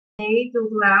Hey,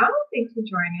 Dulao, thanks for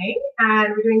joining.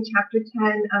 And we're doing chapter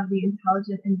 10 of The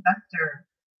Intelligent Investor.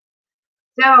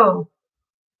 So,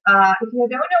 if you don't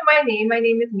know my name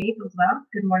is May Dulao.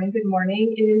 Good morning, good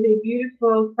morning. It is a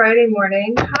beautiful Friday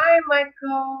morning. Hi,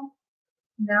 Michael.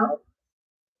 No?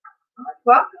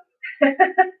 Welcome.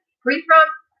 Where you from?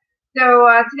 So,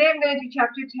 today I'm going to do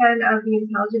chapter 10 of The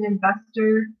Intelligent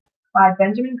Investor by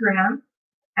Benjamin Graham.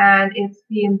 And it's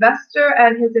The Investor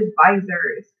and His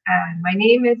Advisors. And my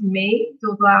name is May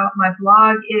Dulao. My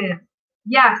blog is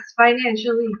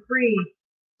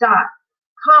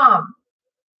yesfinanciallyfree.com.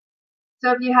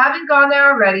 So if you haven't gone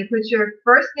there already, put your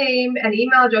first name and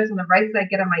email address on the right side.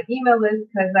 Get on my email list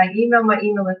because I email my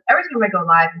email list every time I go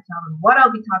live and tell them what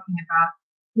I'll be talking about,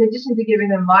 in addition to giving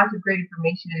them lots of great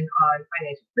information on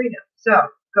financial freedom. So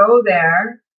go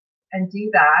there and do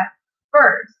that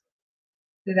first,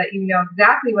 so that you know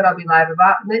exactly what I'll be live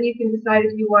about, and then you can decide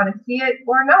if you want to see it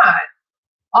or not.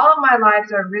 All of my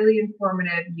lives are really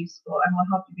informative, useful, and will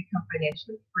help you become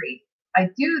financially free.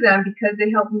 I do them because they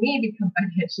help me become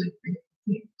financially free at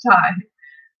the same time.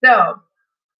 So,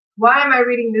 why am I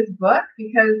reading this book?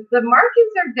 Because the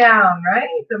markets are down,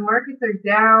 right? The markets are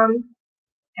down,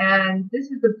 and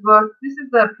this is the book. This is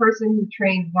the person who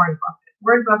trained Warren Buffett.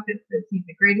 Warren Buffett says he's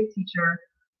the greatest teacher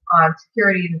on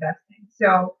security investing.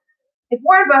 So, if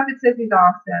Warren Buffett says he's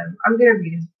awesome, I'm going to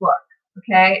read his book,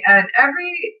 okay? And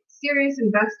every serious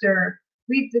investor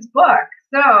reads this book.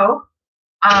 So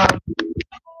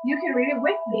you can read it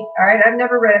with me, all right? I've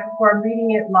never read it before. I'm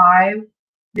reading it live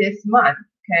this month,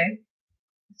 okay?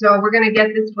 So we're going to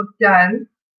get this book done,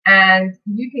 and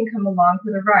you can come along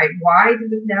for the ride. Why do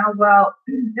this now? Well,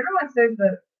 everyone says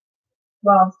the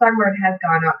stock market has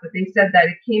gone up, but they said that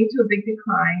it came to a big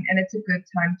decline and it's a good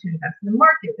time to invest in the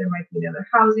market. There might be another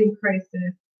housing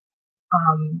crisis.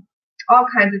 All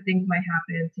kinds of things might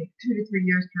happen. It takes 2 to 3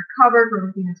 years to recover from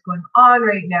everything that's going on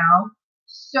right now.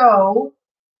 So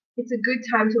it's a good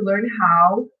time to learn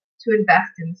how to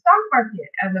invest in the stock market.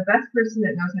 And the best person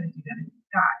that knows how to do that is this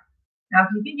guy. Now,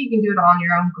 if you think you can do it all on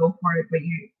your own, go for it. But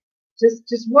you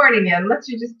just warning you, unless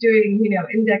you're just doing,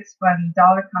 index fund,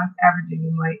 dollar cost averaging,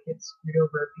 you might get screwed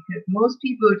over because most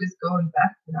people who just go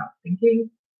invest without thinking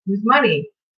lose money.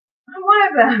 I'm one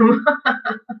of them.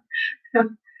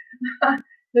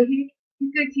 So he's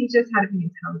going to teach us how to be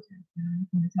intelligent.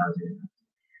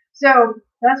 So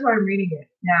that's why I'm reading it.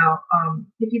 Now,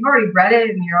 if you've already read it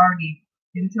and you're already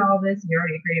into all this and you're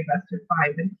already a great investor,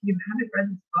 fine. But if you haven't read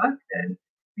this book and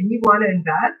you want to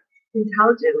invest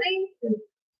intelligently, then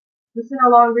listen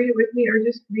along, read it with me, or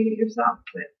just read it yourself.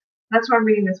 But that's why I'm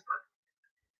reading this book.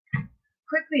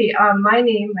 Quickly, my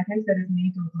name, like I said, is May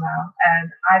Dulao,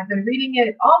 and I've been reading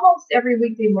it almost every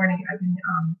weekday morning. I've been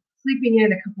sleeping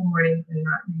in a couple mornings and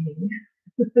not reading.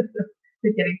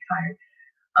 They're getting tired.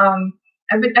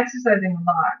 I've been exercising a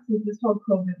lot since this whole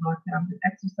COVID lockdown. I've been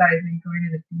exercising, going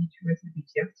to the beach. We went to the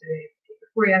beach yesterday, the day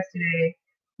before yesterday,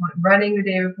 went running the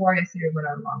day before yesterday, went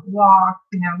on a long walk.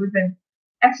 We've been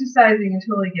exercising and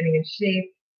totally getting in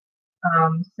shape.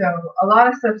 So a lot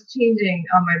of stuff's changing.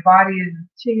 My body is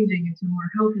changing into a more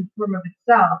healthy form of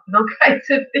itself and all kinds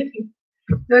of things.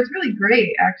 So it's really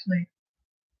great, actually,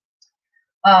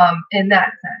 in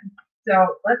that sense.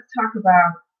 So let's talk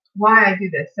about why I do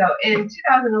this. So in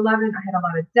 2011, I had a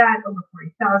lot of debt, over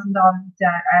 $40,000 of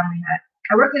debt.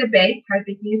 I worked at a bank, private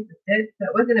banking assistant, so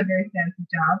it wasn't a very fancy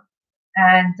job.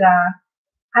 And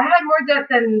I had more debt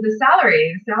than the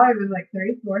salary. The salary was like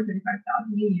 $35,000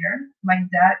 a year. My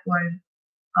debt was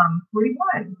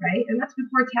 41, right? And that's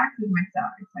before taxes, my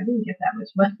salary. So I didn't get that much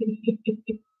money.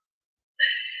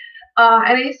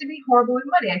 And I used to be horrible with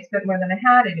money. I spent more than I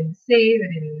had. I didn't save. I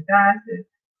didn't invest. And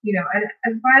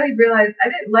I finally realized I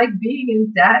didn't like being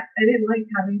in debt. I didn't like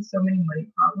having so many money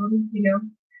problems,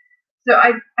 So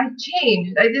I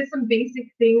changed. I did some basic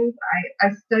things.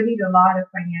 I studied a lot of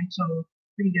financial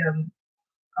freedom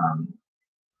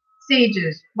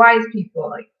sages, wise people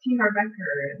like T. Harv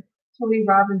Eker and Tony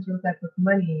Robbins wrote that book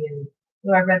Money, and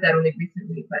I read that only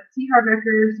recently. But T. Harv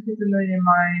Eker, Secrets of a Millionaire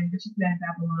Mind, Richest Man in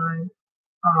Babylon,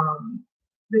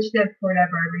 Rich Dad Poor Dad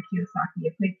by Ray Kiyosaki.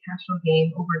 I played Cash Flow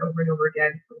Game over and over and over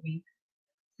again for weeks.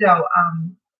 So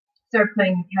started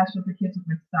playing Cash Flow for Kids with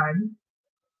my son,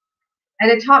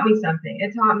 and it taught me something.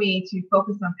 It taught me to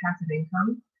focus on passive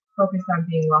income, focus on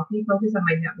being wealthy, focus on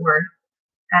my net worth,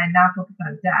 and not focus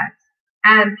on debt,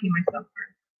 and pay myself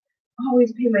first.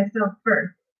 Always pay myself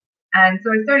first. And so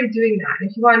I started doing that. And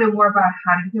if you want to know more about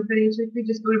how to become financially free,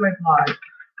 just go to my blog,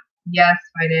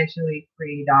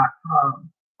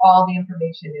 yesfinanciallyfree.com. All the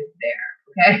information is there,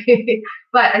 okay?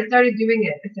 But I started doing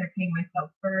it. I started paying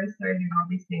myself first, started doing all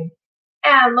these things.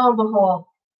 And lo and behold,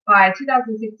 by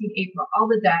 2016 April,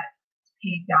 all the debt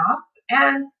paid off,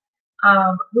 and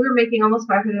we were making almost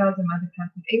 $500 a month of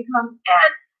passive income,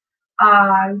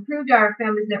 and improved our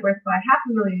family's net worth by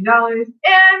 $500,000,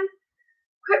 and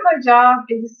quit my job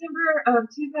in December of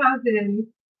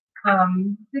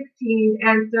 2016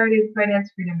 and started Finance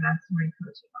Freedom Mastermind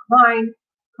Coaching online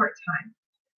part-time.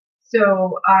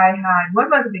 So I had 1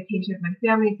 month of vacation with my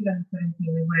family in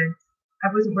 2017. I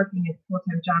wasn't working a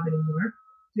full-time job anymore.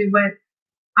 So we went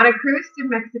on a cruise to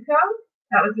Mexico.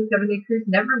 That was a 7-day cruise.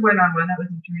 Never went on one. That was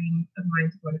a dream of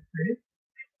mine to go on a cruise.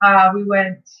 We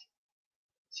went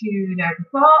to Niagara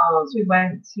Falls. We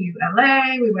went to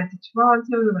LA. We went to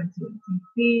Toronto. We went to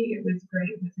DC. It was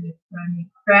great. Visited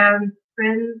friends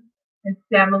and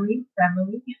family.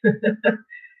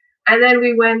 And then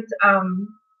we went.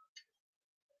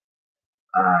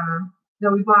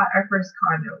 We bought our first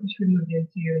condo, which we moved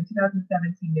into in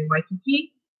 2017 in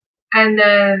Waikiki. And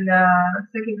then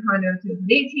second condo in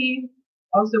 2018,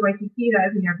 also Waikiki. That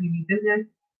is an Airbnb business.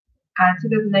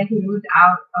 2019, we moved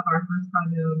out of our first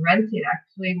condo, rented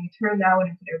actually, and we turned that one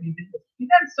into an Airbnb business. We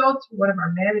then sold to one of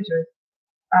our managers,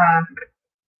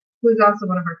 who is also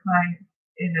one of our clients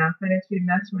in Finance Freedom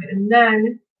Mastermind. And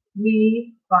then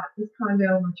we bought this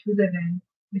condo, which we live in,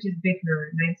 which is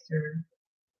bigger, nicer.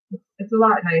 It's a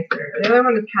lot nicer. The other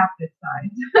one is half this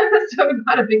size. So we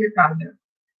bought a bigger condo.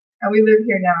 And we live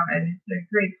here now, and it's a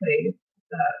great place.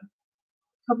 It's a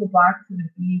couple blocks from the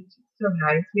beach. It's so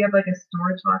nice. We have like a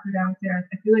storage locker downstairs.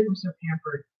 I feel like we're so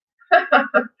pampered.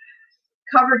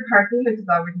 Covered parking, which is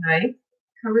always nice.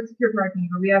 Covered secure parking,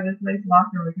 but we have this nice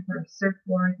locker where we can put our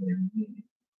surfboards and everything.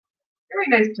 Very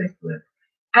nice place to live.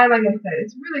 And like I said,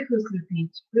 it's really close to the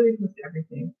beach, really close to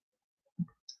everything.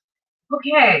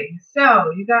 Okay,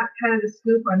 so you got kind of the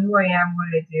scoop on who I am, what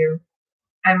I do,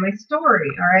 and my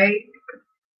story, all right?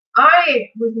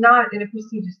 I was not in a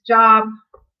prestigious job,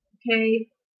 okay?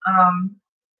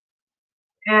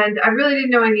 And I really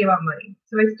didn't know anything about money.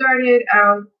 So I started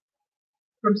out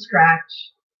from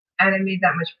scratch, and I made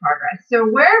that much progress. So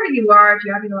wherever you are, if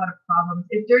you're having a lot of problems,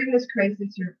 if during this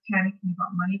crisis you're panicking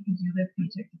about money because you live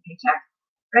paycheck to paycheck,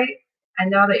 right?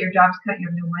 And now that your job's cut, you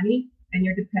have no money, and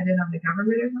you're dependent on the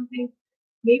government or something,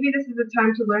 maybe this is the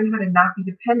time to learn how to not be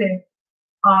dependent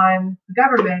on the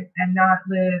government and not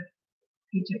live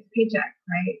paycheck to paycheck,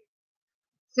 right?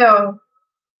 So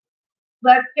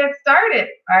let's get started,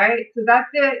 all right? So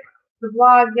that's it. The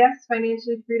blog,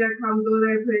 yesfinanciallyfree.com. Go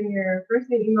there, put in your first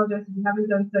name, email address. If you haven't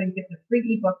done so, you get the free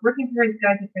ebook, Working Parents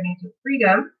Guide to Financial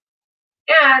Freedom.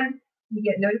 And you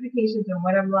get notifications on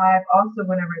when I'm live, also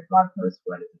when I write blog posts,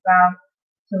 what it's about,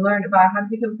 to learn about how to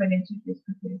become financially free as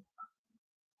quickly as possible.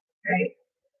 Right?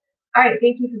 All right,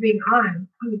 thank you for being on.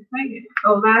 I'm excited.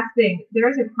 Oh, last thing,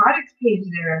 there's a products page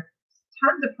there.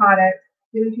 Tons of products,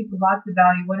 giving people lots of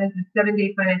value. One is the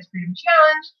 7-Day Finance Freedom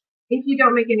Challenge. If you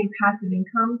don't make any passive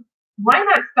income, why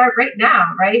not start right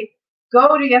now, right?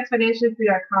 Go to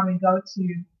yesfinanciallyfree.com and go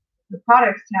to the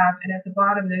products tab, and at the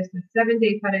bottom there's the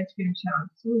 7-Day Finance Freedom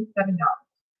Challenge. It's only $7.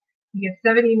 You get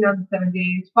 7 emails in 7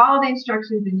 days. Follow the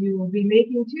instructions, and you will be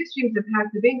making 2 streams of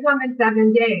passive income in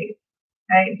 7 days.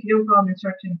 Right? If you don't follow the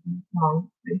instructions, it's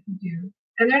wrong. But if you do,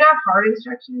 and they're not hard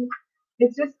instructions,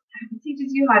 it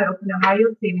teaches you how to open a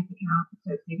high-yield savings account to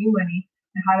start saving money,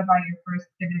 and how to buy your first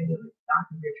dividend stock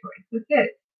of your choice. That's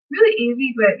it. Really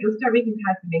easy, but you'll start making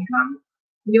passive income,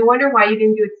 and you'll wonder why you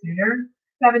didn't do it sooner.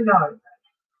 $7.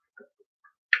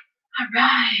 All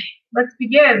right, let's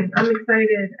begin. I'm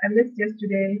excited. I missed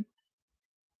yesterday.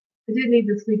 I did need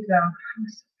the sleep though.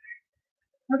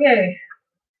 Okay,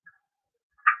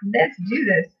 let's do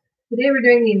this. Today we're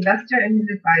doing the investor and his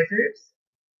advisors.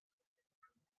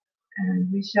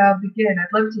 And we shall begin.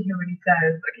 I'd love to hear what he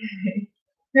says. Okay,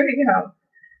 here we go.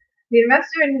 The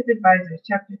investor and his advisors,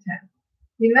 chapter 10.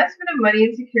 The investment of money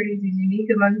in securities is unique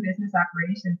among business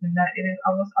operations in that it is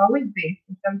almost always based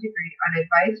to some degree on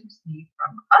advice received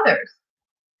from others.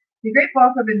 The great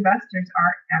bulk of investors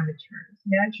are amateurs.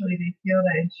 Naturally, they feel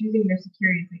that in choosing their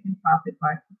securities, they can profit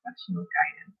by professional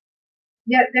guidance.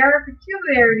 Yet there are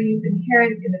peculiarities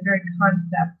inherent in the very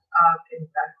concept of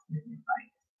investment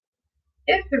advice.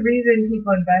 If the reason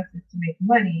people invest is to make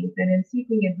money, then in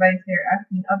seeking advice, they are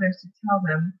asking others to tell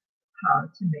them how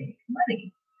to make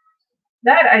money.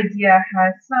 That idea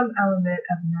has some element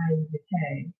of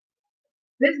naivete.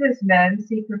 Businessmen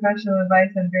seek professional advice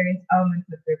on various elements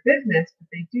of their business, but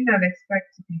they do not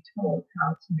expect to be told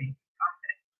how to make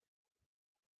profit.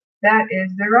 That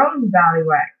is their own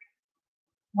ballywhack.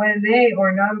 When they or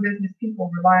non-business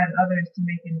people rely on others to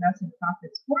make investment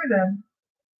profits for them,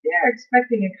 they are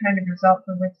expecting a kind of result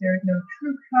for which there is no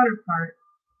true counterpart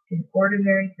in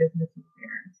ordinary business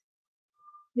affairs.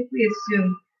 If we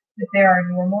assume that there are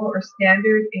normal or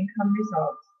standard income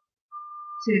results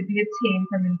to be obtained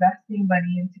from investing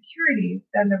money in securities,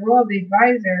 then the role of the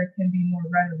advisor can be more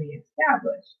readily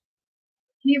established.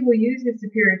 He will use his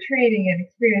superior training and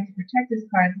experience to protect his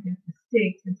clients against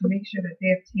mistakes and to make sure that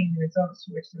they obtain the results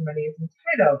to which their money is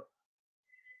entitled.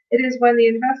 It is when the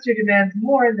investor demands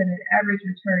more than an average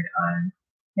return on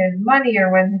his money,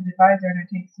 or when his advisor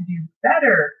undertakes to do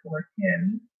better for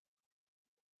him,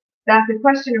 that the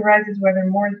question arises whether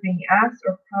more is being asked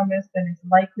or promised than is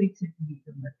likely to be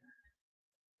delivered.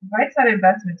 Advice on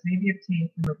investments may be obtained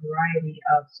from a variety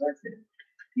of sources.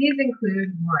 These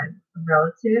include 1. A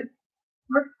relative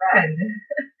or friend,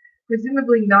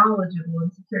 presumably knowledgeable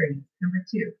in securities. Number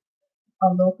 2. A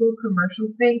local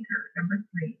commercial banker. Number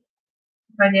 3.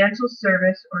 Financial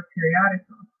service or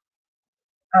periodical.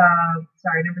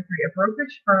 Number 3. A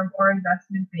brokerage firm or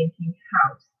investment banking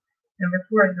house. Number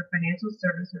 4 is a financial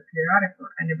service or periodical.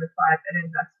 And number 5, an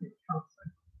investment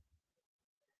counselor.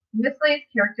 The miscellaneous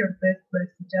character of this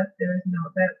list suggests there is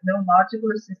no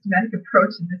logical or systematic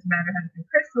approach in this matter has been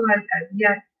crystallized as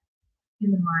yet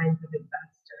in the minds of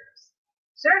investors.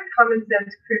 Certain common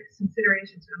sense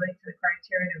considerations relate to the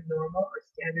criterion of normal or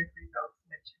standard results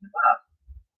mentioned above.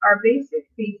 Our basic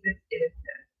thesis is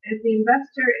this: if the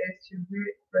investor is to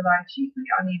rely chiefly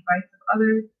on the advice of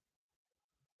others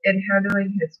in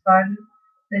handling his funds,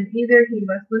 then either he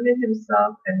must limit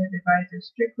himself and his advisor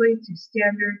strictly to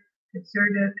standard,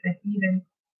 conservative, and even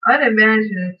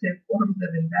unimaginative forms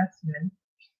of investment,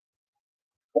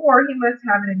 or he must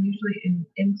have an unusually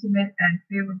intimate and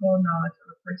favorable knowledge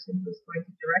of a person who is going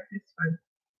to direct his funds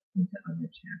into other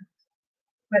channels.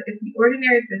 But if the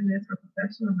ordinary business or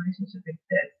professional relationship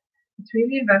exists between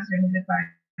the investor and his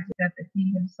advisor, that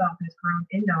he himself has grown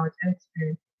in knowledge and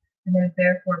experience, and has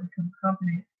therefore become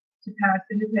competent to pass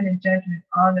independent judgment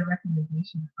on the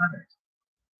recommendation of others,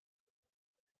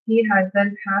 he has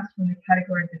then passed from the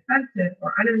category of defensive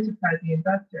or unenterprising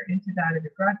investor into that of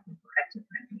aggressive or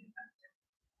enterprising investor.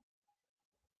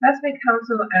 Investment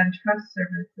counsel and trust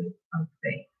services of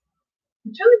banks.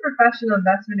 The truly professional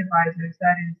investment advisors,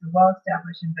 that is, the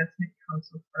well-established investment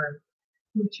counsel firms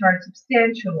who charge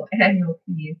substantial annual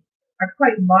fees, are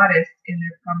quite modest in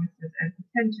their promises and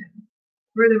pretensions.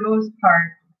 For the most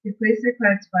part, they place their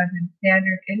clients' funds in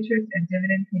standard interest and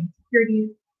dividend-paying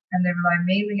securities, and they rely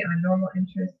mainly on normal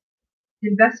interest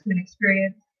investment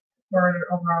experience for their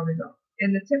overall results.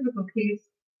 In the typical case,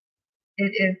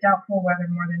 it is doubtful whether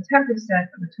more than 10%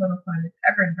 of the total fund is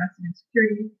ever invested in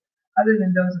securities other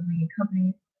than those of leading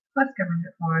companies, plus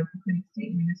government bonds, including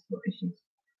state and municipal issues,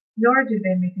 nor do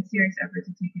they make a serious effort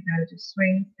to take advantage of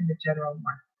swings in the general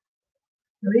market.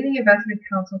 The leading investment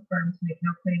counsel firms make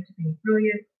no claim to being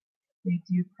brilliant. They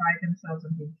do pride themselves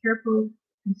on being careful,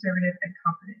 conservative, and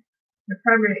competent. Their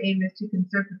primary aim is to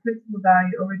conserve the principal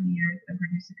value over the years and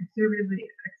produce a conservatively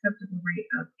acceptable rate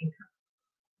of income.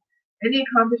 Any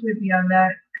accomplishment beyond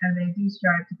that, and they do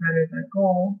strive to better the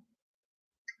goal,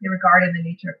 they regard in the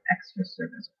nature of extra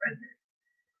service rendered.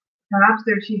 Perhaps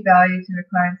their chief value to their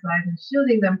clients lies in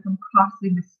shielding them from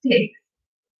costly mistakes.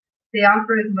 They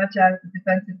offer as much as the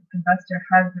defensive investor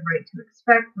has the right to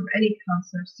expect from any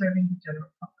counselor serving the general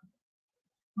public.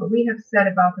 What we have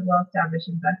said about the well-established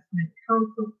investment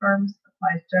counsel firms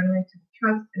applies generally to the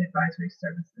trust and advisory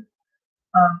services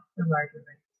of the larger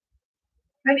banks.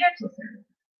 Financial services.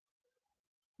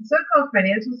 The so-called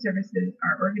financial services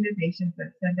are organizations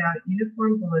that send out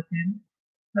uniform bulletins,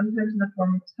 sometimes in the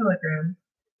form of telegrams,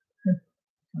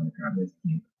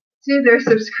 to their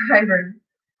subscribers.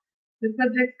 The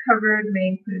subjects covered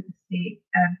may include the state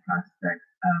and prospects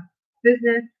of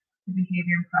business, the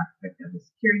behavior and prospect of the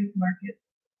securities market,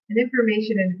 and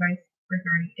information and advice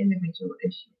regarding individual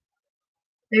issues.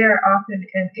 They are often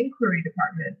an inquiry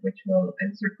department, which will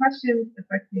answer questions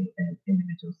affecting an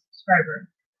individual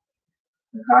subscriber.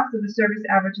 The cost of the service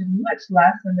averages much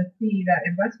less than the fee that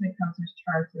investment counselors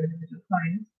charge their individual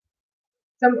clients.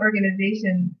 Some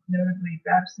organizations, notably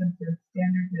Babson,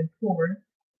 Standard & Poor's,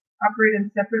 operate on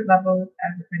separate levels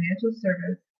as a financial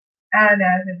service and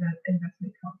as an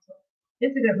investment counsel.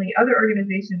 Incidentally, other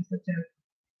organizations such as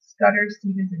Scudder,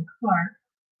 Stevens, and Clark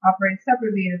operate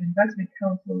separately as investment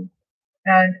counsels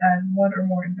and as one or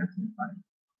more investment funds.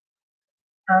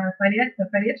 The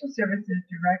financial services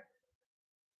direct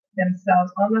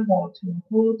themselves on the whole to a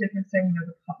whole different segment of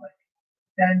the public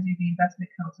than do the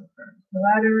investment counsel firms. The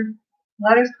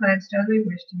latter's clients generally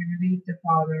wish to be relieved of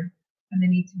bother and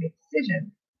the need to make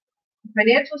decisions. The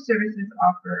financial services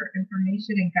offer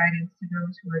information and guidance to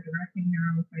those who are directing their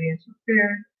own financial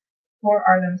affairs or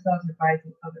are themselves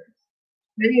advising others.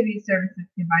 Many of these services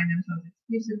combine themselves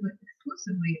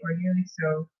exclusively or nearly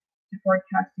so to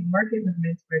forecasting market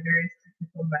movements by various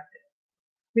technical methods.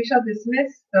 We shall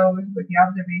dismiss those with the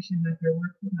observation that their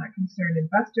work does not concern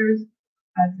investors,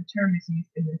 as the term is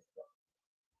used in this book.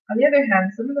 On the other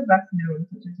hand, some of the best known,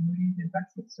 such as Moody's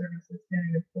Investment Services,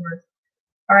 Standard & Poor's,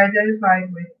 are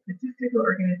identified with statistical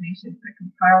organizations that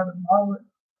compile the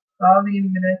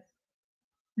voluminous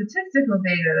statistical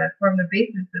data that form the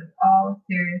basis of all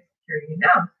serious security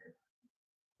analysis.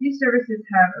 These services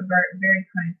have a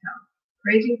varied clientele,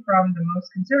 ranging from the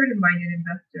most conservative-minded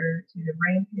investor to the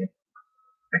rankiest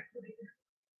speculator.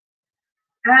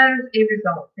 As a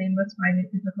result, they must find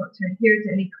it difficult to adhere to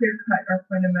any clear-cut or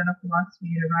fundamental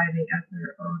philosophy in arriving at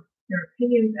their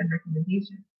opinions and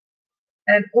recommendations.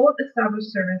 An old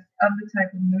established service of the type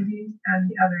of Moody's and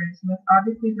the others must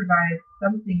obviously provide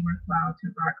something worthwhile to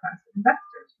a broad class of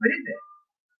investors. What is it?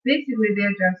 Basically, they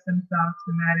address themselves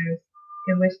to matters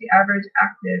in which the average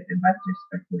active investor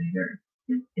speculator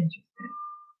is interested.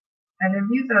 And their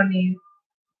views on these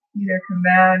either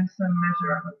command some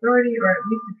measure of authority or at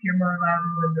least appear more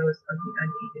reliable than those of the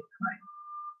unaided client.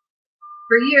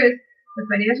 For years, the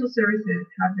financial services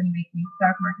have been making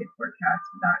stock market forecasts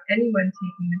without anyone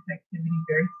taking this activity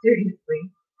very seriously.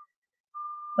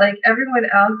 Like everyone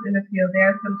else in the field, they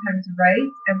are sometimes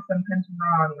right and sometimes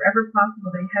wrong. Wherever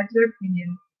possible, they hedge their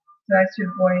opinions so as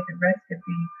to avoid the risk of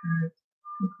being proved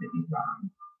completely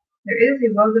wrong. There is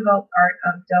a well-developed art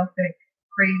of Delphic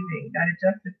phrasing that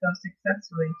adjusts itself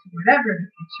successfully to whatever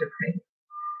the future brings.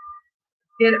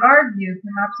 In our view,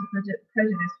 perhaps a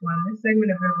prejudiced one, this segment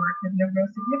of their work has no real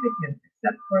significance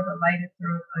except for the light it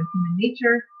throws on human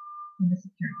nature and the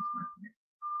securities market.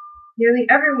 Nearly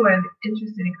everyone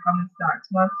interested in common stocks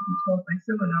wants to be told by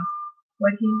someone else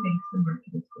what he thinks the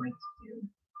market is going to do.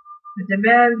 The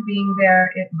demand being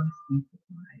there, it must be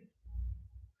supplied.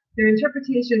 Their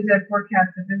interpretations and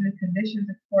forecasts of business conditions,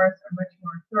 of course, are much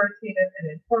more authoritative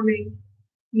and informing.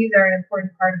 These are an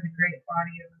important part of the great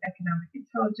body of economic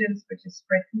intelligence, which is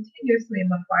spread continuously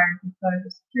among buyers and sellers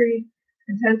of securities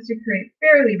and tends to create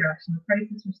fairly rational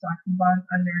prices for stocks and bonds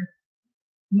under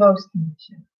most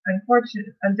conditions.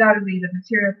 Undoubtedly, the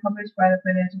material published by the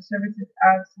financial services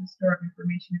adds to the store of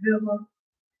information available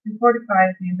and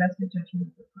fortifies the investment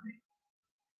judgment of the client.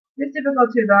 It is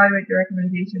difficult to evaluate the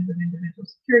recommendations of individual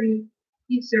securities.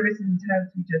 Each service is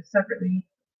entitled to be judged separately,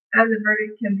 and the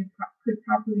verdict could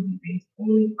properly be based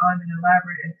only on an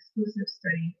elaborate and exclusive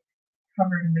study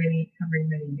covering many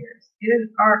years.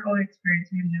 In our own experience,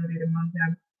 we have noted among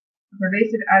them a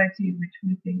pervasive attitude which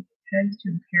we think tends to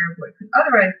impair what could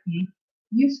otherwise be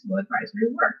useful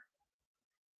advisory work.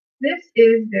 This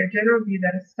is their general view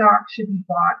that a stock should be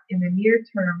bought in the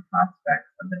near-term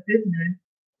prospects of the business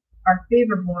are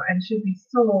favorable and should be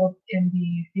sold if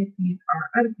these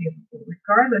are unfavorable,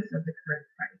 regardless of the current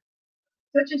price.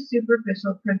 Such a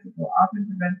superficial principle often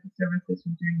prevents the services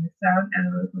from doing the sound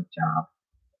analytical job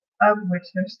of which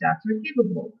their staffs are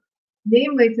capable,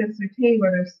 namely to ascertain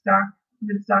whether the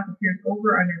stock appears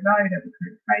over or undervalued at the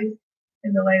current price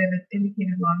in the light of its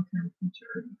indicated long-term future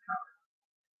earning power.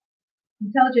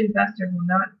 Intelligent investor will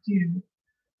not do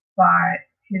by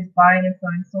his buying and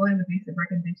selling solely on the basis of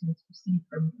recommendations received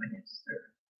from the financial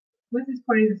service. Once this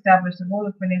point is established, the role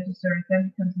of financial service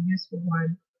then becomes a useful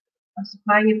one of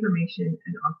supplying information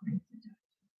and offering suggestions.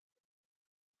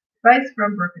 Advice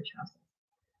from brokerage houses.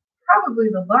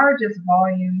 Probably the largest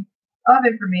volume of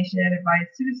information and advice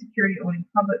to the security-owning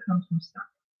public comes from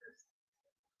stockbrokers.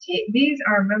 These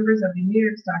are members of the New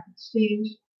York Stock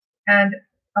Exchange and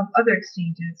of other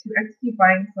exchanges who execute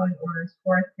buying and selling orders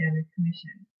for a standard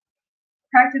commission.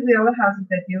 Practically all the houses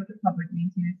that deal with the public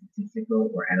maintain a statistical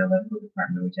or analytical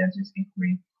department which answers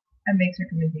inquiries and makes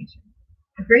recommendations.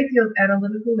 A great deal of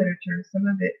analytical literature, some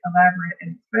of it elaborate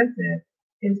and expensive,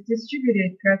 is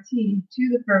distributed gratis to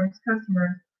the firm's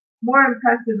customers, more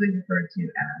impressively referred to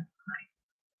as clients.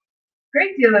 A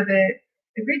great deal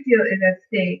is at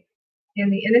stake in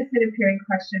the innocent appearing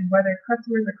question whether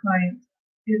customers or clients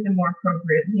is the more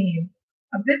appropriate name.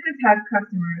 A business has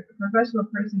customers, a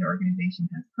professional person or organization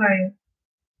has clients.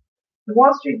 The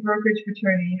Wall Street brokerage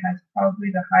fraternity has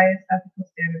probably the highest ethical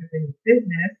standard of any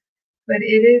business, but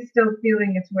it is still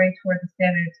feeling its way toward the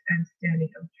standards and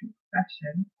standing of true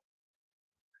profession.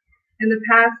 In the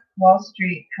past, Wall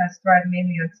Street has thrived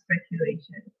mainly on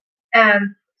speculation,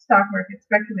 and stock market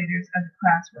speculators as a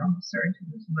class were almost certain to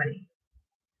lose money.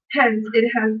 Hence, it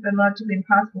has been logically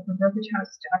impossible for brokerage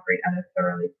houses to operate on a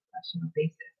thoroughly professional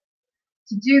basis.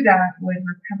 To do that would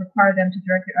have required them to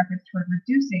direct their efforts toward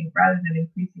reducing rather than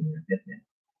increasing their business.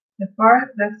 The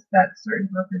farthest that certain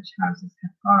brokerage houses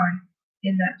have gone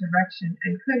in that direction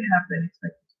and could have been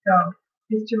expected to go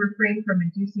is to refrain from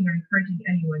inducing or encouraging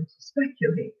anyone to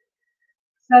speculate.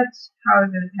 Such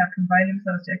houses have combined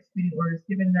themselves to executing orders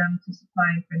given them, to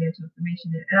supplying financial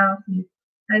information and analyses,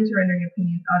 and to rendering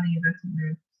opinions on the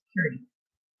investment security.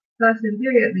 Thus, in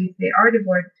theory at least, they are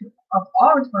devoid of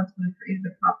all responsibility for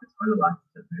either the profits or the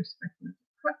losses of their respective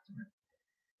customers.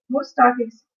 Most stock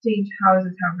exchange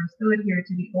houses, however, still adhere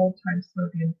to the old-time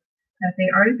slogan that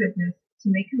they are in business to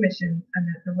make commissions and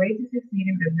that the way to succeed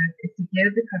in business is to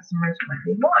give the customers what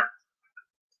they want.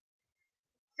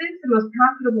 Since the most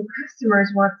profitable customers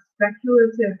want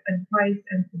speculative advice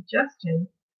and suggestions,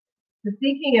 the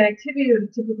thinking and activity of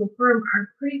the typical firm are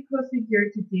pretty closely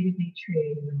geared to day-to-day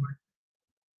trading in the market.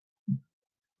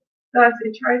 Thus,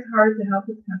 it tries hard to help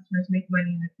its customers make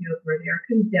money in the field where they are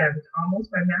condemned,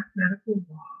 almost by mathematical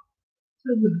law,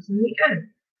 to lose in the end.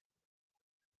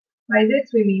 By this,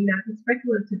 we mean that the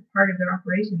speculative part of their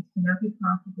operations cannot be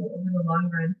profitable over the long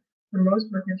run for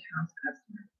most brokerage house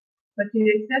customers. But to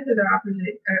the extent that their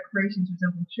operations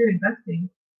resemble true investing,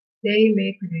 they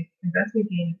may produce investment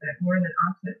gains that more than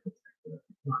offset the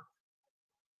speculative loss.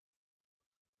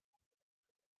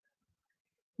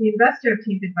 The investor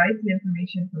obtains advice and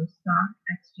information from stock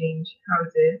exchange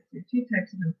houses through two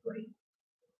types of employees,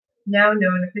 now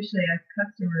known officially as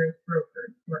customers,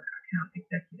 brokers, or account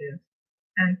executives,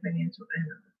 and financial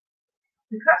analysts.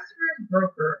 The customer's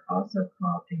broker, also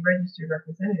called a registered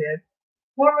representative,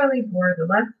 formerly bore the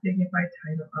less dignified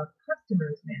title of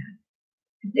customer's man.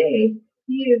 Today,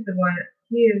 he is for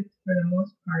the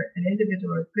most part an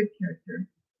individual of good character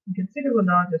and considerable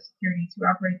knowledge of securities who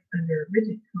operates under a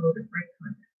rigid code of right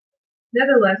conduct.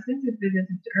 Nevertheless, since his business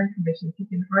is to earn commissions, he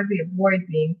can hardly avoid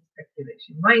being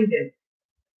speculation-minded.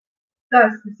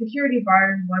 Thus, the security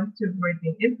buyer who wants to avoid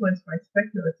being influenced by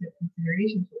speculative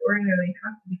considerations will ordinarily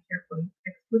have to be careful and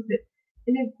explicit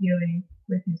in his dealing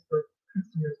with his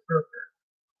customer's broker.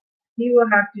 He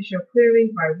will have to show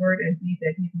clearly by word and deed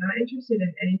that he is not interested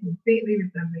in anything faintly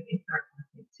resembling a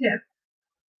sarcastic tip.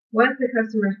 Once the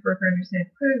customer's broker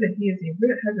understands clearly that he has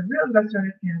a real investor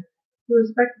on his hands, he will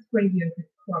respect his point of view and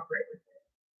cooperate with it.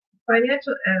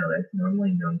 Financial analyst,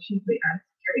 normally known chiefly as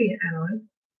security analyst,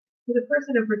 is a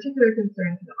person of particular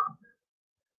concern to the author,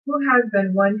 who has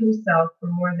been one himself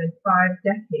for more than 5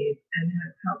 decades and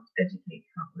has helped educate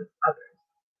countless others.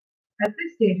 At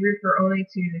this stage, we refer only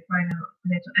to the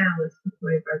financial analyst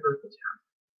employed by brokerage house.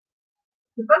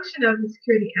 The function of the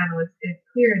security analyst is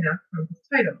clear enough from his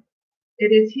title. It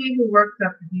is he who works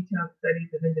up the detailed studies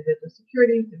of individual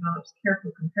securities, develops careful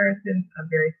comparisons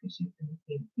of various issues in the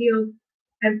same field,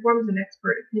 and forms an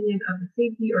expert opinion of the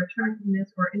safety or attractiveness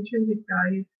or intrinsic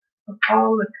value of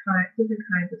all the different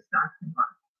kinds of stocks and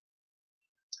bonds.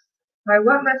 By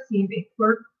what must seem a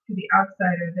quirk to the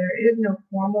outsider, there is no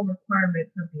formal requirement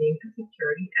for being a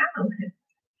security analyst.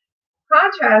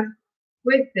 Contrast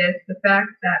with this the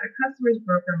fact that a customer's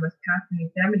broker must pass an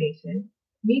examination,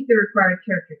 meet the required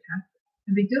character test,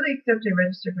 and be duly accepted and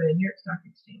registered by the New York Stock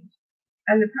Exchange.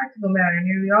 As a practical matter,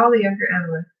 nearly all the younger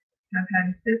analysts have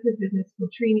had extensive business school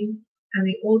training, and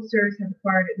the oldsters have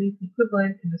acquired at least the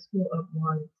equivalent in the school of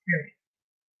long experience.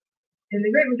 In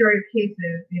the great majority of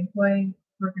cases, the employing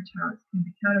brokerage house can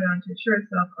be counted on to assure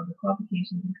itself of the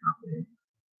qualifications and competence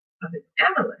of its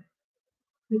analyst.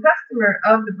 The customer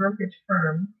of the brokerage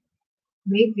firm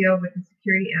may deal with the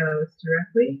security analyst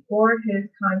directly, or his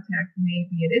contact may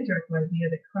be an indirect one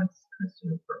via the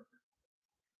customer broker.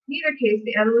 In either case,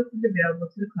 the analyst is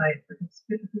available to the client for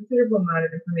a considerable amount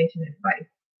of information and advice.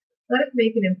 Let us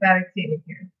make an emphatic statement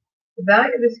here. The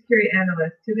value of the security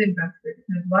analyst to the investor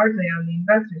depends largely on the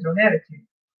investor's own attitude.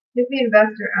 If the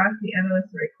investor asks the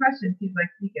analyst the right questions, he's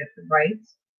likely to get the right,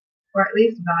 or at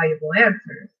least valuable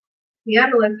answers. The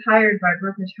analysts hired by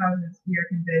brokerage houses, we are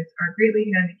convinced, are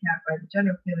greatly handicapped by the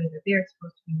general feeling that they are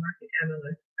supposed to be market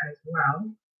analysts as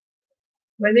well.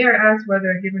 When they are asked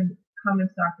whether a given common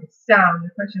stock is sound,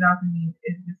 the question often means,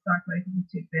 is the stock likely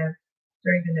to advance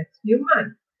during the next few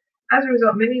months? As a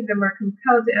result, many of them are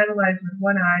compelled to analyze with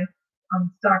one eye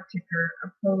on the stock ticker,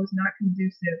 a pose not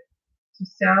conducive to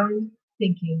sound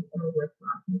thinking or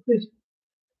worthwhile conclusions.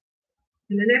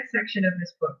 In the next section of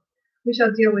this book, we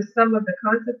shall deal with some of the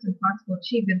concepts and possible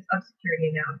achievements of security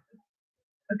analysis.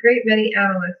 A great many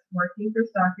analysts working for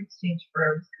stock exchange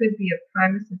firms could be of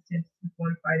prime assistance to the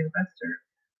bona fide investor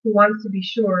who wants to be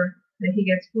sure that he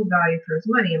gets full value for his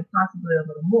money and possibly a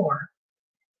little more.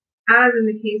 As in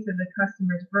the case of the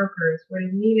customer's brokers, what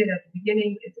is needed at the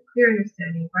beginning is a clear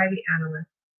understanding by the analyst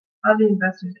of the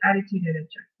investor's attitude and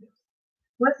objectives.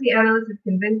 Once the analyst is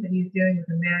convinced that he is dealing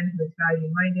with a man who is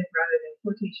value-minded rather than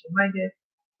quotation-minded,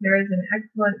 there is an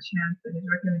excellent chance that his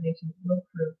recommendations will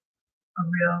prove a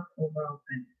real overall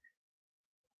benefit.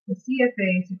 The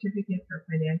CFA Certificate for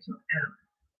Financial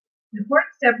Analysts. An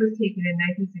important step was taken in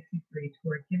 1963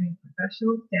 toward giving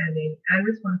professional standing and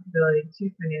responsibility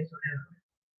to financial analysts.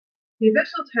 The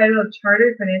official title of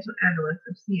Chartered Financial Analyst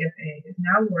of CFA is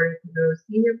now awarded to those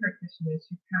senior practitioners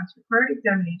who pass required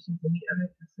examinations and meet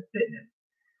other tests of fitness.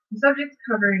 The subjects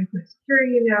covered include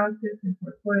security analysis and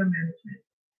portfolio management.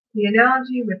 The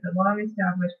analogy with the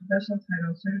long-established professional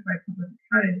title Certified Public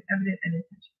Accountant is evident and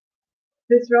intentional.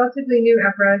 This relatively new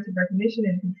apparatus of recognition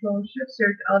and control should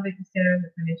serve to elevate the standards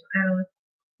of financial analysts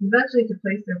and eventually to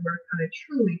place their work on a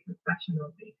truly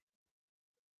professional basis.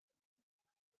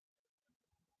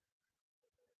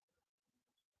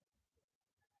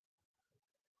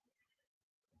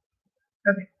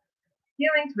 Okay,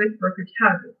 dealings with brokerage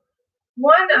houses.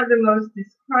 One of the most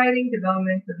disquieting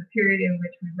developments of the period in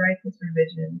which we write this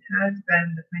revision has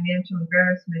been the financial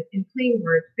embarrassment, in plain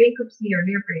words, bankruptcy or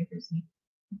near bankruptcy,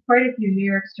 of quite a few New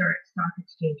York Stock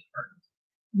Exchange firms,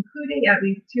 including at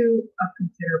least two of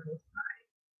considerable size.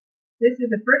 This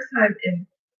is the first time in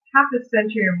half a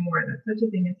century or more that such a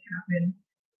thing has happened,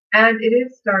 and it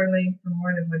is startling for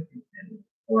more than one reason.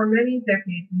 For many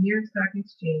decades, the New York Stock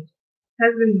Exchange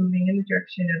has been moving in the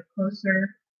direction of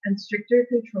closer and stricter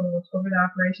controls over the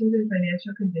operations and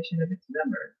financial condition of its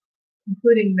members,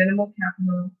 including minimum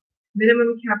capital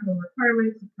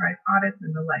requirements, surprise audits,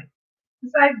 and the like.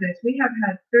 Besides this, we have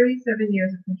had 37 years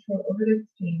of control over the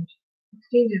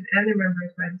exchanges and their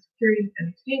members by the Securities and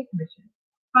Exchange Commission.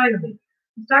 Finally,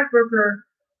 the stock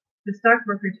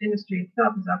brokerage industry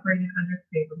itself is operated under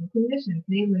favorable conditions,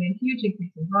 namely a huge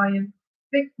increase in volume,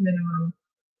 fixed minimum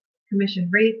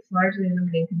commission rates, largely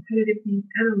eliminating competitive fees,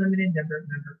 and a limited number of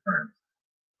member firms.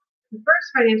 The first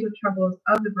financial troubles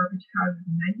of the brokerage houses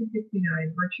in 1969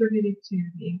 were attributed to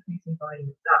the increase in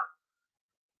volume itself.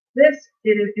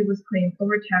 It was claimed,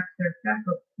 overtaxed their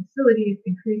facilities,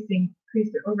 increased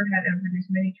their overhead, and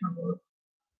produced many troubles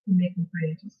in making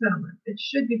financial settlements. It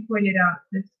should be pointed out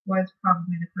this was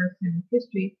probably the first time in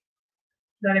history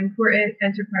that important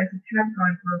enterprises have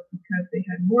gone broke because they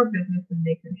had more business than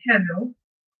they could handle.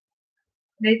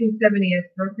 In 1970,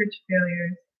 as brokerage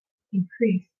failures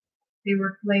increased, they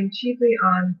were blamed chiefly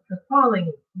on the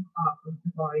falling off of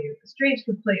the volume. A strange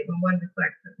complaint when one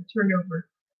reflects that the turnover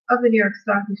of the New York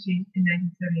Stock Exchange in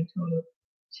 1970 totaled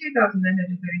 2,937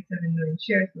 million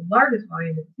shares, the largest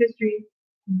volume in history,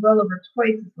 and well over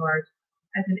twice as large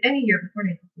as in any year before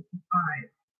 1965.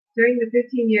 During the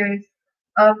 15 years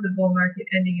of the bull market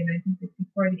ending in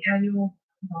 1964, the annual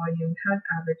volume has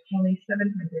averaged only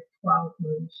 712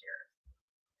 million shares,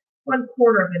 1/4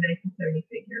 of the 1970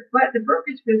 figure. But the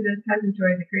brokerage business has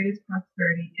enjoyed the greatest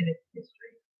prosperity in its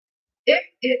history.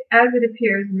 As it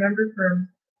appears, member firms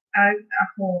as a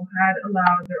whole had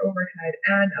allowed their overhead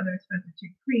and other expenses to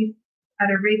increase at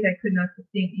a rate that could not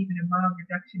sustain even a mild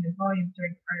reduction in volume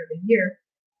during part of the year,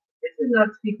 this does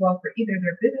not speak well for either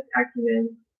their business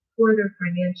acumen or their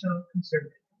financial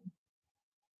conservatism.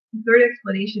 The third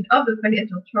explanation of the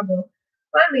financial trouble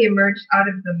finally emerged out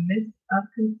of the mist of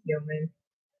concealment,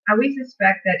 and we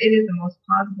suspect that it is the most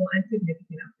plausible and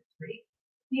significant of the three.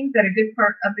 It seems that a good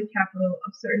part of the capital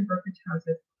of certain brokerage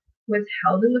houses was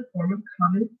held in the form of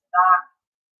common stock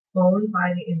owned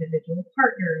by the individual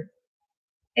partners,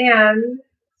 and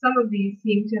some of these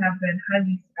seem to have been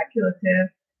highly speculative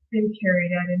and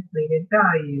carried at inflated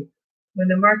value. When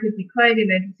the market declined in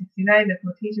 1969, the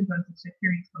quotations on such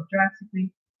securities fell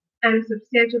drastically, and a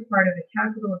substantial part of the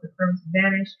capital of the firms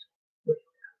vanished with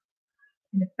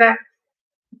them. In effect,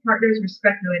 the partners were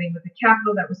speculating with the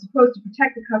capital that was supposed to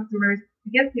protect the customers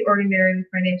against the ordinary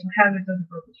financial hazards of the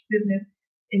brokerage business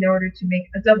in order to make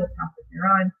a double profit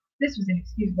thereon. This was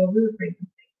inexcusable. We were afraid to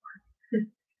say more.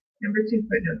 Number 2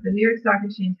 footnote. The New York Stock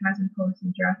Exchange has imposed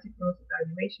some drastic rules of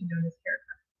valuation known as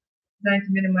haircuts, designed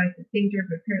to minimize the danger,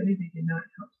 but apparently they did not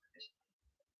help sufficiently.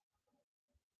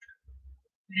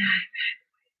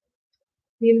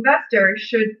 The investor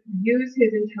should use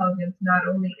his intelligence not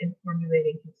only in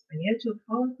formulating his financial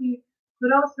policy,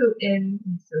 but also in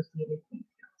the associated details.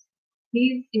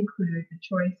 These include the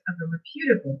choice of a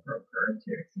reputable broker to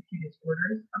execute his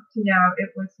orders. Up to now,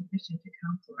 it was sufficient to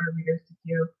counsel our readers to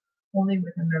deal only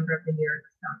with a member of the New York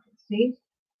Stock Exchange,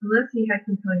 unless he had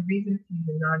compelling reasons to use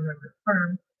a non-member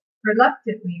firm.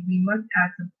 Reluctantly, we must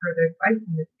add some further advice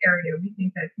in this area. We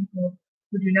think that people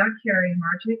who do not carry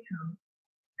margin accounts,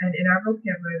 and in our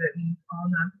vocabulary that means all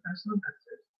non-professional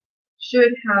investors,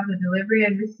 should have the delivery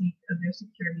and receipt of their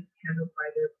securities handled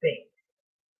by their bank.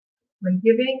 When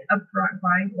giving a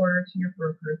buying order to your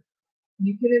broker,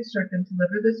 you can instruct them to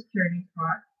deliver the securities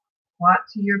bought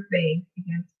to your bank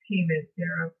against payment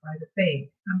thereof by the bank.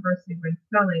 Conversely, when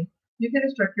selling, you can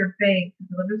instruct your bank to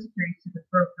deliver securities to the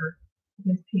broker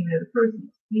against payment of the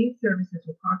proceeds. These services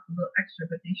will cost a little extra,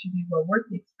 but they should be well worth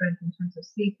the expense in terms of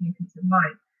safety and peace of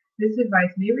mind. This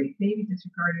advice may be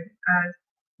disregarded as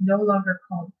no longer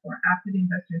called for after the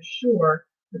investor is sure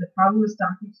that the problem with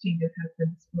stock exchanges has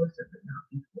been disposed of, but not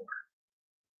before.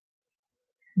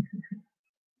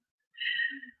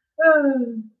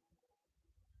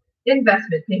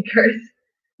 Investment bankers.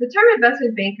 The term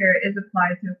investment banker is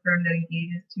applied to a firm that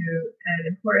engages to an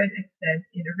important extent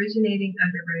in originating,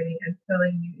 underwriting, and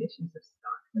selling new issues of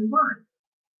stocks and bonds.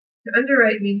 To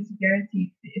underwrite means to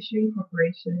guarantee to the issuing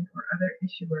corporation or other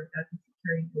issuer that the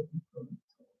security will be fully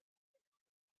sold.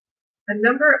 A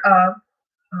number of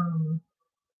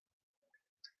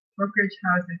brokerage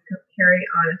houses carry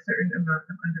on a certain amount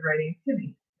of underwriting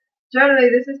activity.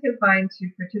 Generally, this is confined to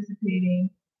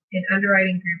participating in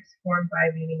underwriting groups formed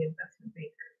by leading investment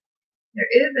bankers.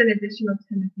 There is an additional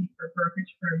tendency for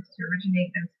brokerage firms to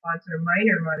originate and sponsor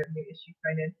minor modern new issue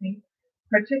financing,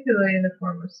 particularly in the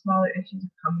form of smaller issues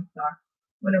of common stock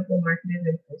when a bull market is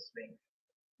in full swing.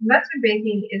 Investment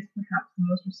banking is perhaps the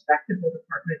most respectable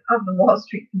department of the Wall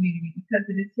Street community because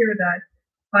it is here that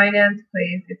finance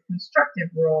plays its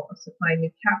constructive role of supplying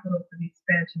new capital for the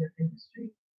expansion of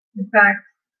industry. In fact,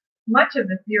 much of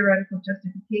the theoretical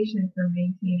justification for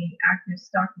maintaining active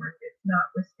stock markets,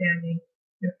 notwithstanding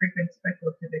their frequent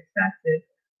speculative excesses,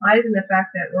 lies in the fact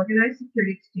that organized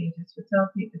security exchanges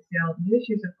facilitate the sale of new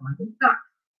issues of bonds and stocks.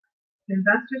 If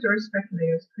investors or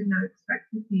speculators could not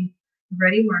expect to see a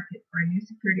ready market for a new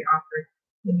security offered,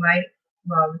 they might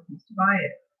well refuse to buy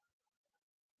it.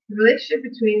 The relationship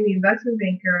between the investment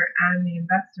banker and the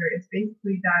investor is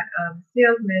basically that of the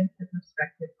salesman to the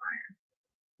prospective buyer.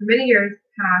 For many years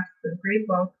past, the great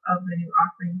bulk of the new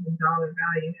offerings in dollar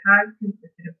value has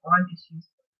consisted of bond issues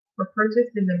were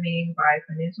purchased in the main by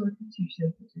financial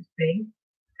institutions such as banks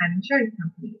and insurance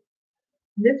companies.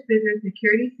 In this business, the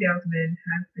security salesman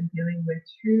has been dealing with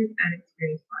shrewd and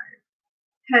experienced buyers.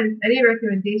 Hence, any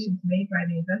recommendations made by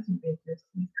the investment bankers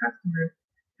to these customers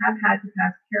have had to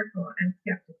pass careful and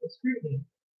skeptical scrutiny.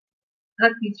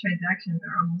 Thus, these transactions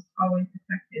are almost always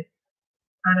effective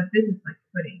on a business-like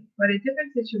footing, but a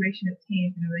different situation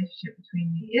obtains in the relationship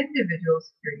between the individual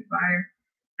security buyer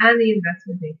and the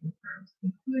investment banking firms,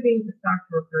 including the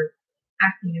stockbrokers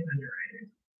acting as underwriters.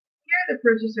 Here, the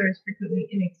purchaser is frequently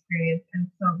inexperienced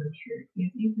and seldom shrewd. He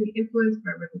is easily influenced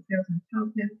by what the salesman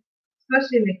tells him,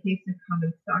 especially in the case of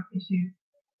common stock issues,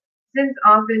 since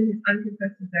often his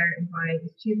unconfessed desire in buying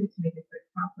is chiefly to make a quick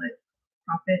profit.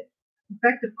 The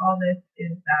effect of all this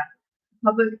is that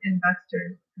public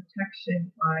investor's protection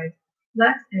lies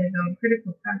less in his own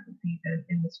critical faculty than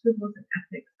in the scruples and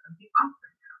ethics of the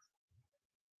offering house.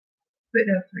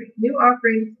 Footnote 3. New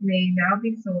offerings may now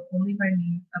be sold only by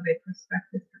means of a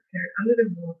prospectus prepared under the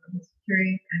rules of the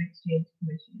Securities and Exchange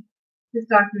Commission. This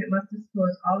document must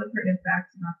disclose all the pertinent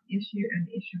facts about the issue and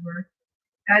the issuer,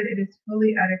 and it is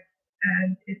fully adequate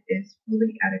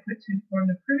to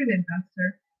inform the prudent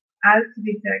investor as to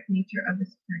the exact nature of the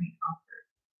security offered.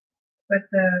 But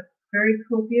the very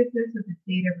copiousness of the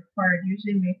data required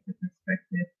usually makes the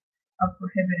prospectus of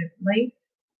prohibitive length.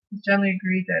 It's generally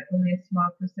agreed that only a small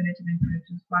percentage of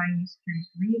individuals buying these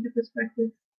securities read the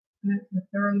prospectus with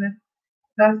thoroughness.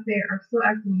 Thus, they are still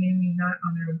acting mainly not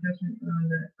on their own judgment, but on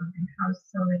the house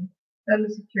selling them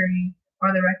the security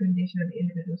or the recommendation of the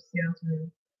individual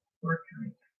salesman or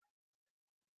accounting.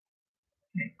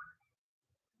 Okay.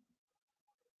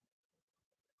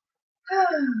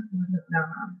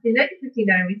 In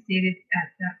 1959, we stated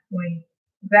at that point,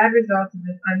 the bad results of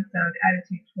this unsound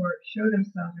attitude toward show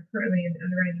themselves recurrently in the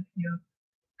underwriting field,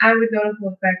 and with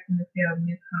notable effects in the sale of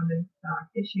new common stock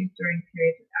issued during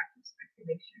periods of active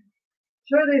speculation.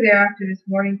 Shortly thereafter, this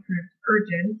warning proved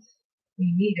urgent.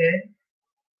 We needed.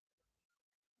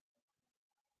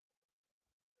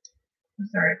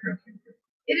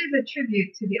 It is a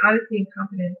tribute to the honesty and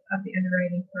competence of the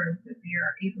underwriting firms that they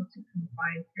are able to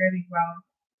combine fairly well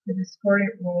the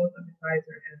discordant roles of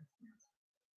advisor and salesman.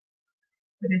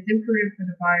 But it is imprudent for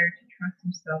the buyer to trust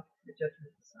himself to the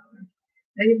judgment of the seller.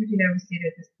 1959 was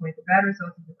stated at this point, the bad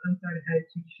results of this unsound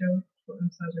attitude show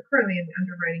themselves recurrently in the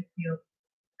underwriting field,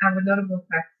 and with notable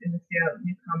effects in the sale of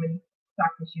new common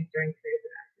stock issues during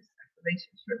periods of active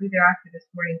speculation. Shortly thereafter, this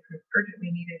warning proved urgently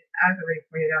needed, as already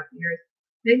pointed out. The years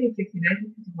 1960,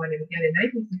 1961, and again in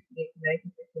 1968 to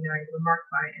 1969 were marked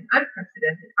by an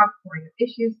unprecedented outpouring of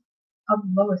issues of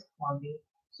lowest quality,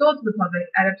 sold to the public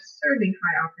at absurdly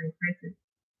high offering prices,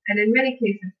 and in many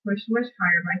cases pushed much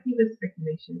higher by heedless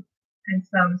speculation and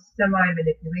some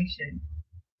semi-manipulation.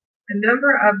 A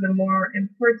number of the more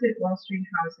important Wall Street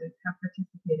houses have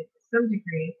participated to some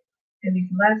degree in these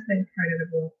less than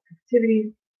creditable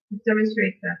activities, This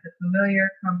demonstrates that the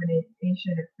familiar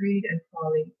combination of greed and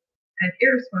folly and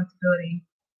irresponsibility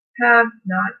have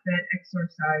not been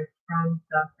exorcised from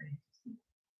the financial system.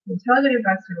 The intelligent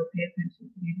investor will pay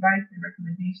attention to the advice and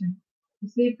recommendations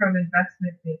received from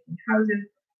investment banking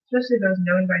houses, especially those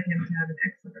known by him to have an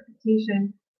excellent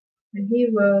reputation, and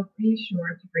he will be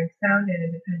sure to bring sound and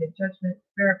independent judgment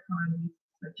whereupon these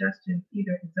suggestions,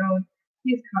 either his own,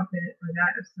 he is confident, or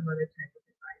that of some other type of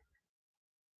advisor.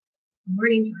 Good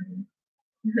morning,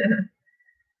 Jordan.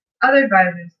 Other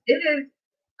advisors. It is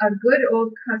a good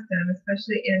old custom,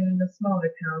 especially in the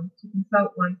smaller towns, to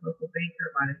consult one's local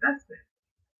banker about investment.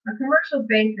 A commercial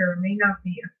banker may not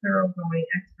be a thoroughgoing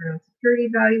expert on security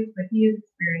values, but he is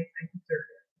experienced and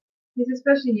conservative. He is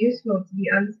especially useful to the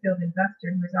unskilled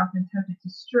investor who is often tempted to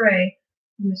stray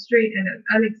from the straight and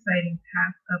unexciting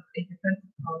path of a defensive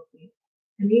policy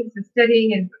and needs the steadying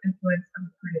influence of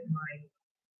a prudent mind.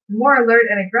 The more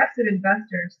alert and aggressive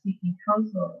investor seeking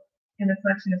counsel in the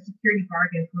selection of security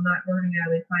bargains will not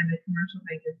ordinarily find the commercial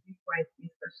banker's viewpoint to be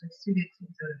especially suited to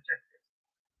his own objectives.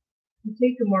 To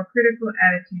take a more critical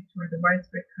attitude toward the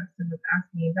widespread custom of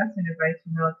asking investment advice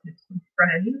from relatives and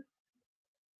friends,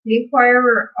 the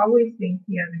inquirer always thinks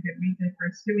he has a good reason for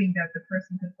assuming that the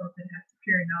person consulted has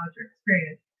superior knowledge or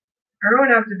experience. Our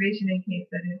own observation indicates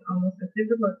that it is almost as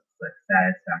difficult to select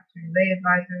satisfactory lay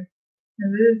advisors as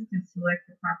it is to select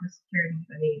the proper securities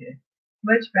unaided.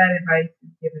 Much bad advice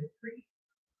is given free.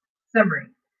 Summary.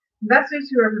 Investors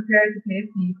who are prepared to pay a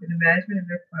fee for the management of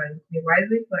their funds may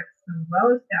wisely select some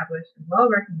well-established and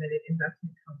well-recommended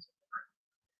investment counsel firm.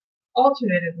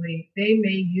 Alternatively, they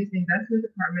may use the investment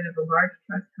department of a large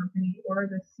trust company or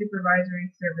the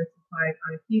supervisory service supplied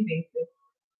on a fee basis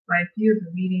by a few of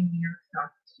the leading New York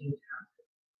Stock Exchange houses.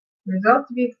 The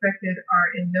results to be expected are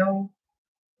in no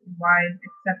wise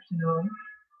exceptional,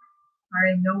 but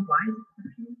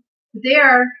they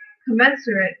are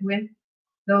commensurate with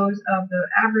those of the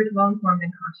average well-informed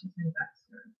and cautious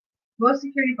investor. Most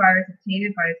security buyers obtain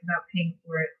advice without paying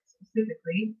for it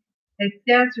specifically. It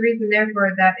stands to reason,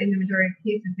 therefore, that in the majority of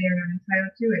cases they are not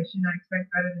entitled to and should not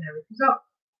expect better than average results.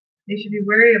 They should be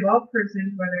wary of all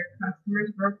persons, whether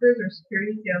customers, brokers, or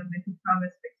security salesmen, who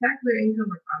promise spectacular income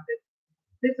or profits.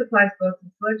 This applies both to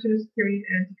the selection of securities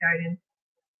and to guidance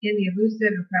in the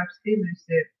elusive and perhaps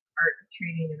elusive art of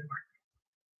trading in the market.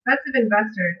 Passive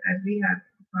investors, as we have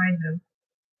defined them,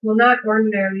 will not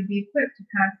ordinarily be equipped to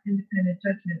pass independent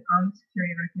judgment on the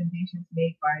security recommendations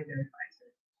made by their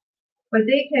advisors. But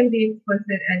they can be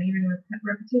explicit and even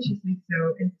repetitiously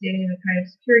so in stating the kind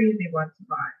of securities they want to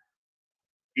buy.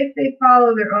 If they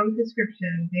follow their own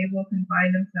prescription, they will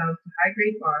confine themselves to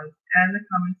high-grade bonds and the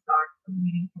common stock of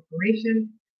leading corporations,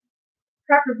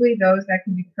 preferably those that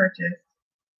can be purchased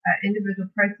at individual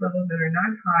price levels that are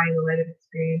not high in the light of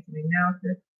experience and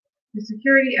analysis. The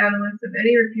security analysts of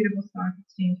any reputable stock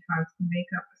exchange house can make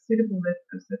up a suitable list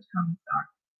of such common stock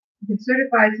and can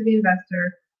certify to the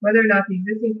investor whether or not the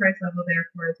existing price level,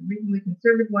 therefore, is a reasonably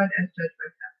conservative one as judged by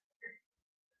past experience.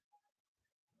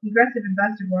 The aggressive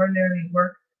investor will ordinarily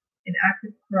work in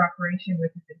active cooperation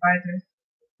with his advisors.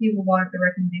 He will want the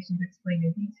recommendations explained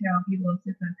in detail. He will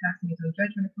insist on passing his own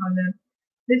judgment upon them.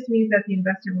 This means that the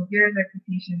investor will gear his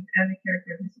expectations and the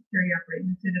character of his security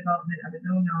operations to development of his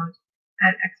own knowledge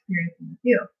and experience in the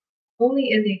field. Only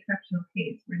in the exceptional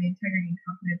case where the integrity and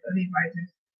confidence of the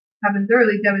advisors have been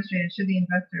thoroughly demonstrated should the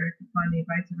investor decline the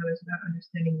advice of others without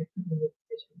understanding the prudent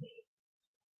decision made.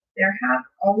 There have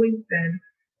always been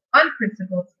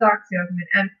unprincipled stock salesmen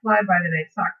and fly-by-the-night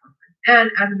stockbrokers,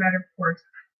 and as a matter of course,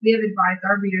 we have advised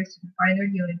our readers to confine their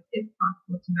dealings, if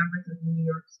possible, to members of the New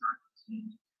York Stock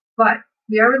Exchange. But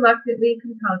we are reluctantly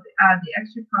compelled to add the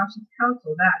extra cautious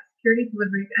counsel that security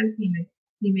deliveries and payments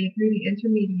be made through the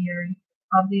intermediary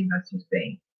of the investor's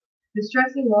bank. The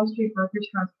distressing Wall Street brokerage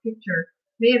house picture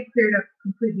may have cleared up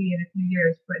completely in a few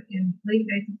years, but in late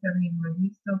 1971,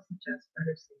 we still suggest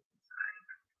better safe than sorry.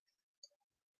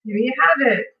 Here you have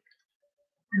it.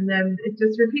 And then it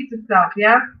just repeats itself,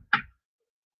 yeah?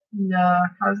 The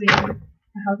housing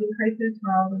crisis,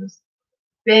 where all those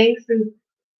banks and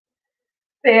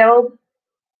failed.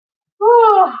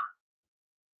 Oh.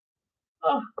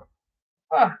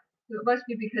 So it must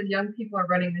be because young people are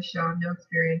running the show, no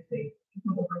experience, they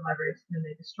become over leveraged and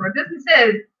they destroy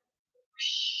businesses.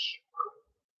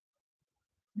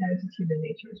 That is just human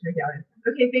nature. It's regular.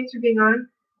 Okay, thanks for being on.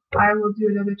 I will do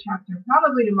another chapter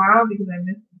probably tomorrow because I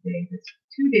missed the day. It's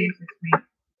 2 days this week.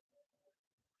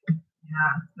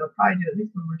 Yeah, so I'll probably do at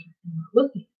least one more chapter tomorrow. We'll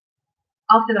see.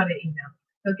 I'll send out an email.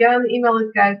 So get on the email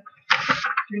list, guys.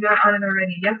 If you're not on it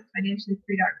already,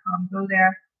 yesfinanciallyfree.com. Go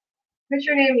there. Put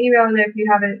your name, email in there if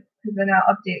you haven't, because then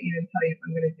I'll update you and tell you if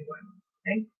I'm going to do one.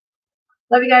 Okay?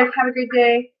 Love you guys. Have a great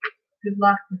day. Good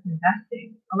luck with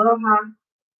investing. Aloha.